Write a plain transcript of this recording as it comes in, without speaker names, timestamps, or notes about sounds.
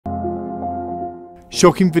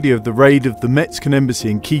Shocking video of the raid of the Mexican embassy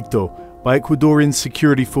in Quito by Ecuadorian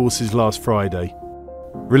security forces last Friday.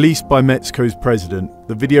 Released by Mexico's president,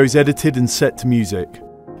 the video is edited and set to music.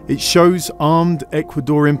 It shows armed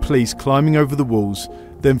Ecuadorian police climbing over the walls,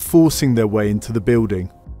 then forcing their way into the building.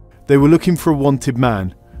 They were looking for a wanted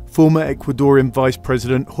man, former Ecuadorian Vice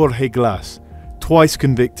President Jorge Glas, twice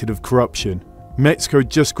convicted of corruption. Mexico had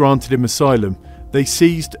just granted him asylum. They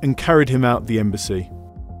seized and carried him out the embassy,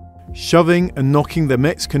 shoving and knocking the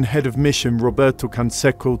Mexican head of mission Roberto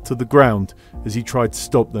Canseco to the ground as he tried to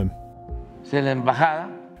stop them.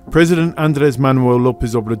 President Andres Manuel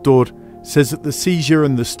Lopez Obrador says that the seizure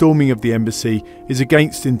and the storming of the embassy is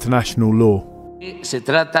against international law.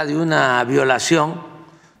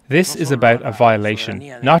 This is about a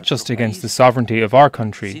violation, not just against the sovereignty of our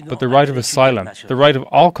country, but the right of asylum, the right of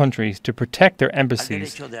all countries to protect their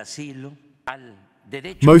embassies.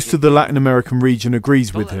 Most of the Latin American region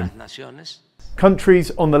agrees with him. Countries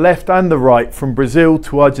on the left and the right, from Brazil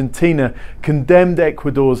to Argentina, condemned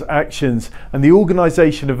Ecuador's actions, and the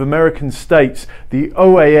Organization of American States, the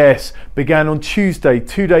OAS, began on Tuesday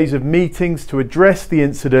 2 days of meetings to address the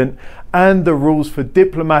incident and the rules for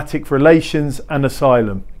diplomatic relations and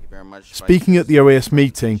asylum. Speaking at the OAS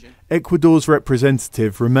meeting, Ecuador's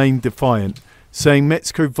representative remained defiant, saying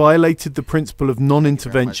Mexico violated the principle of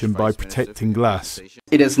non-intervention by protecting Glas.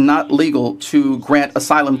 It is not legal to grant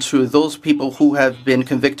asylum to those people who have been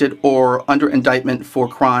convicted or under indictment for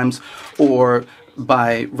crimes or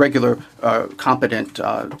by regular competent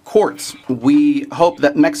courts. We hope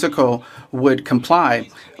that Mexico would comply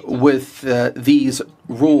with these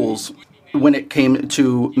rules when it came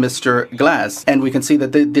to Mr. Glas. And we can see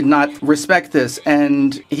that they did not respect this,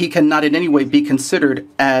 and he cannot in any way be considered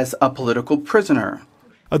as a political prisoner.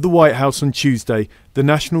 At the White House on Tuesday, the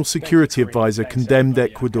National Security Advisor condemned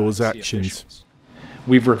Ecuador's actions.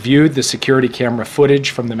 We've reviewed the security camera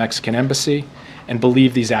footage from the Mexican embassy and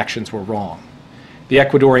believe these actions were wrong. The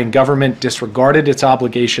Ecuadorian government disregarded its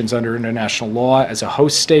obligations under international law as a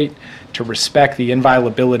host state to respect the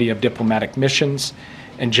inviolability of diplomatic missions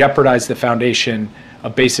and jeopardize the foundation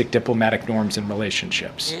of basic diplomatic norms and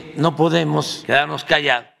relationships.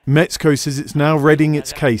 Mexico says it's now readying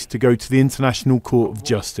its case to go to the International Court of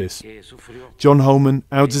Justice. John Holman,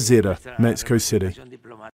 Al Jazeera, Mexico City.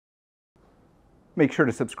 Make sure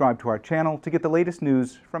to subscribe to our channel to get the latest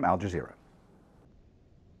news from Al Jazeera.